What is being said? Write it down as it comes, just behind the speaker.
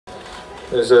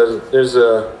There's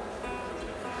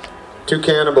two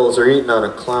cannibals are eating on a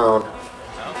clown,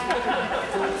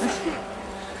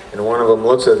 and one of them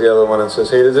looks at the other one and says,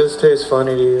 "Hey, does this taste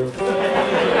funny to you?"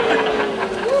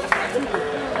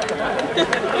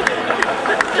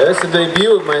 That's the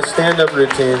debut of my stand-up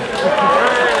routine.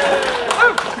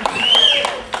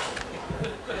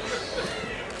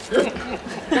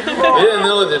 You didn't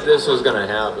know that this was going to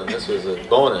happen. This was a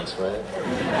bonus, right?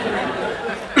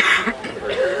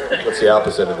 What's the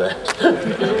opposite of that?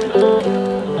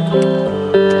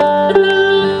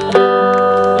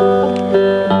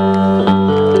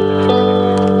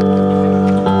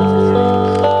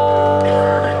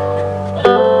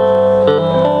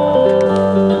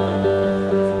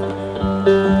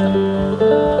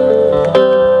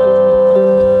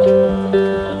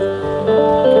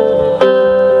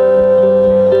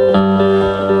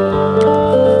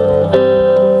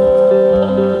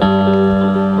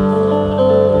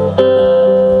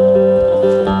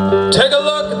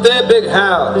 Big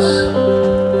house,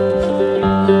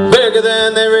 bigger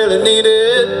than they really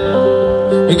needed.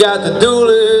 He got the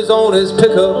dualies on his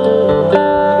pickup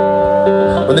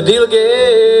when the dealer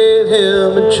gave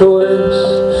him a choice.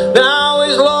 Now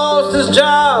he's lost his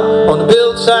job on the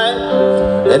build site,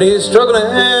 and he's struggling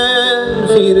to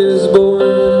feed his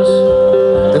boys.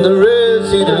 And the red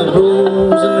cedar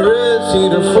grows, and the red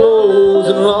cedar flows,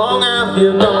 and long after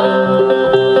you're gone,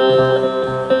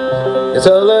 it's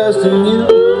everlasting you.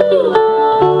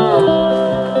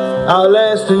 I'll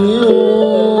last in you,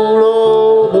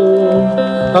 Lord,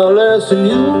 I'll last in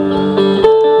you.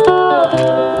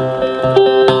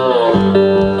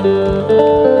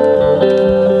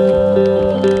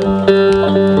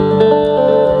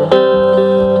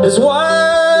 His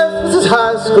wife was his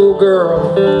high school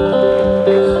girl,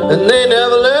 and they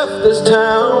never left this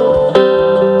town.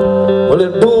 Well,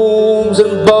 it booms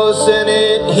and busts and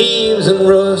it heaves and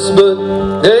rusts, but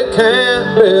they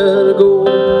can't bear to go.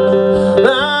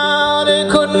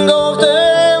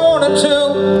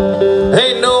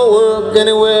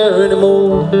 Anywhere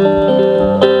anymore.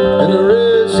 And the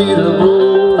red cedar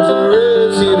grows, and the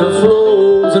red cedar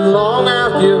flows, and long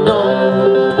after you're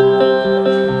gone,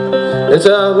 it's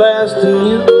everlasting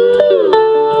you.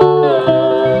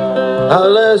 I'll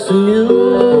last in you,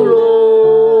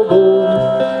 Lord,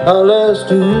 I'll last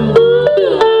in you.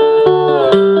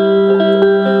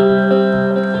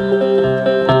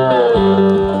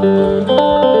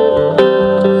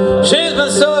 She's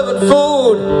been serving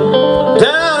food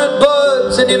down,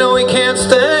 and you know he can't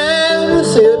stand to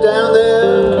see her down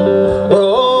there where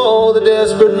all the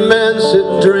desperate men sit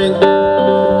and drink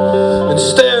and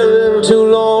stare a little too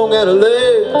long at her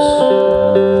legs.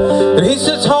 And he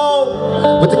sits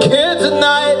home with the kids at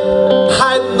night,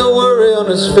 hiding the worry on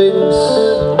his face.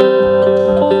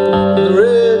 And the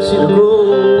red cedar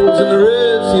grows, and the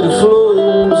red cedar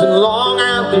flows, and long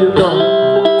after you're gone,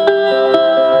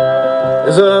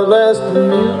 it's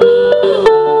everlasting you.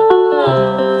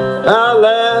 I'll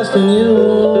last in you,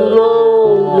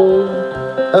 Lord,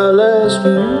 I'll last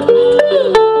in you.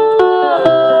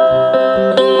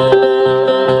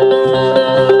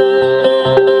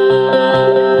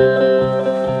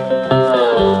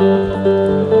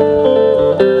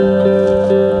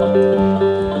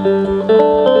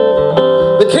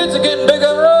 The kids are getting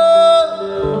bigger,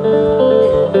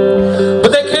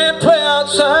 but they can't play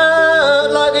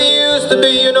outside like it used to be.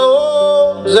 You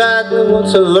know exactly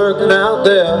what's lurking out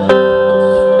there.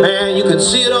 Man, you can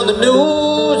see it on the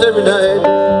news every night.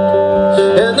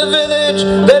 And the village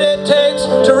that it takes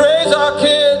to raise our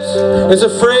kids is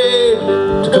afraid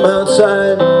to come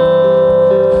outside.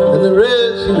 And the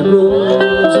red cedar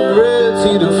grows, and the red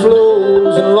cedar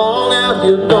flows, and long after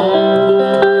you're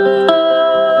gone,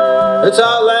 it's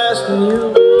outlasting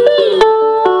you.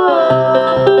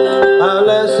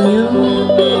 Outlasting you,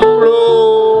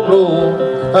 Lord, Lord,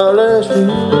 outlasting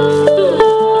you.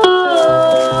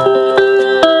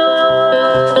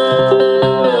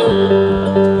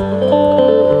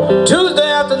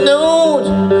 Tuesday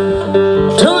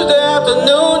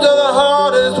afternoons are the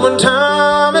hardest when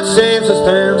time it seems to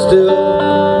stand still.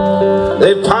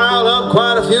 They've piled up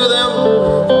quite a few of them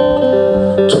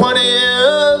 20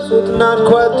 years with not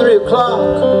quite 3 o'clock.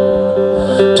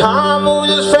 Time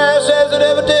moves as fast as it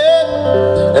ever did,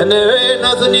 and there ain't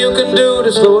nothing you can do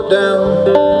to slow it down.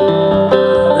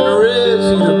 And the red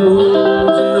cedar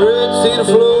grows, and the red cedar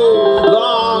flows,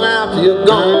 long after you're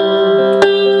gone.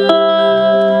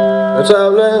 It's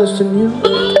outlasting you.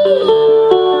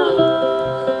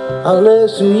 I'll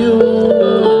last in you,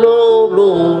 Lord,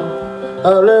 Lord,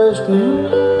 I'll last in you.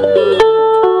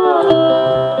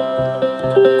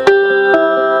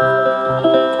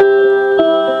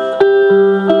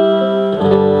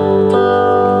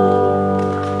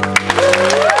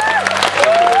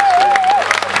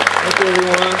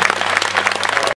 everyone.